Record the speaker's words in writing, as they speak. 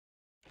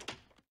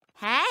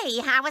Hey,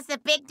 how was the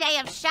big day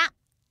of shop?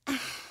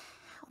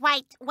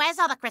 Wait, where's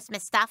all the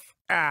Christmas stuff?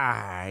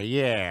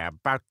 Yeah,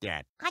 about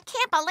that. I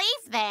can't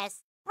believe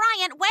this.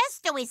 Brian, where's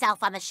Stewie's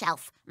elf on the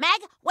shelf?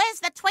 Meg, where's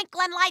the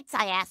twinkling lights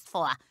I asked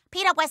for?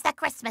 Peter, where's the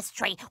Christmas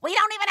tree? We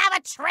don't even have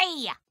a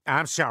tree!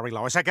 I'm sorry,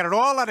 Lois. I got it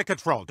all under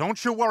control.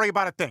 Don't you worry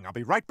about a thing. I'll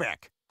be right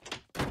back.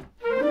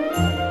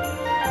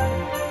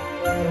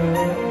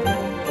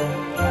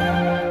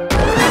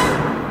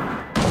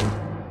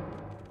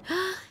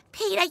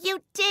 Peter, you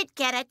did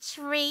get a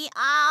tree.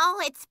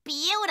 Oh, it's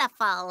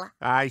beautiful.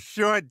 I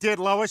sure did,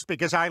 Lois,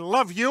 because I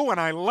love you and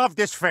I love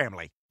this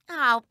family.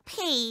 Oh,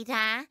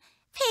 Peter.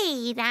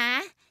 Peter.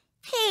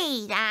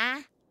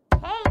 Peter.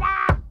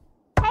 Peter!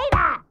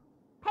 Peter!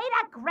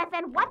 Peter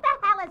Griffin, what the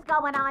hell is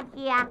going on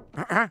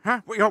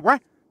here?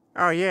 What?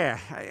 Oh, yeah.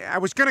 I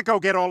was gonna go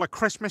get all the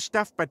Christmas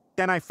stuff, but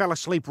then I fell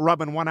asleep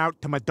rubbing one out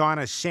to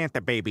Madonna's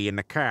Santa baby in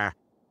the car.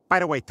 By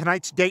the way,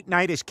 tonight's date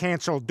night is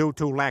canceled due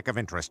to lack of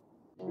interest.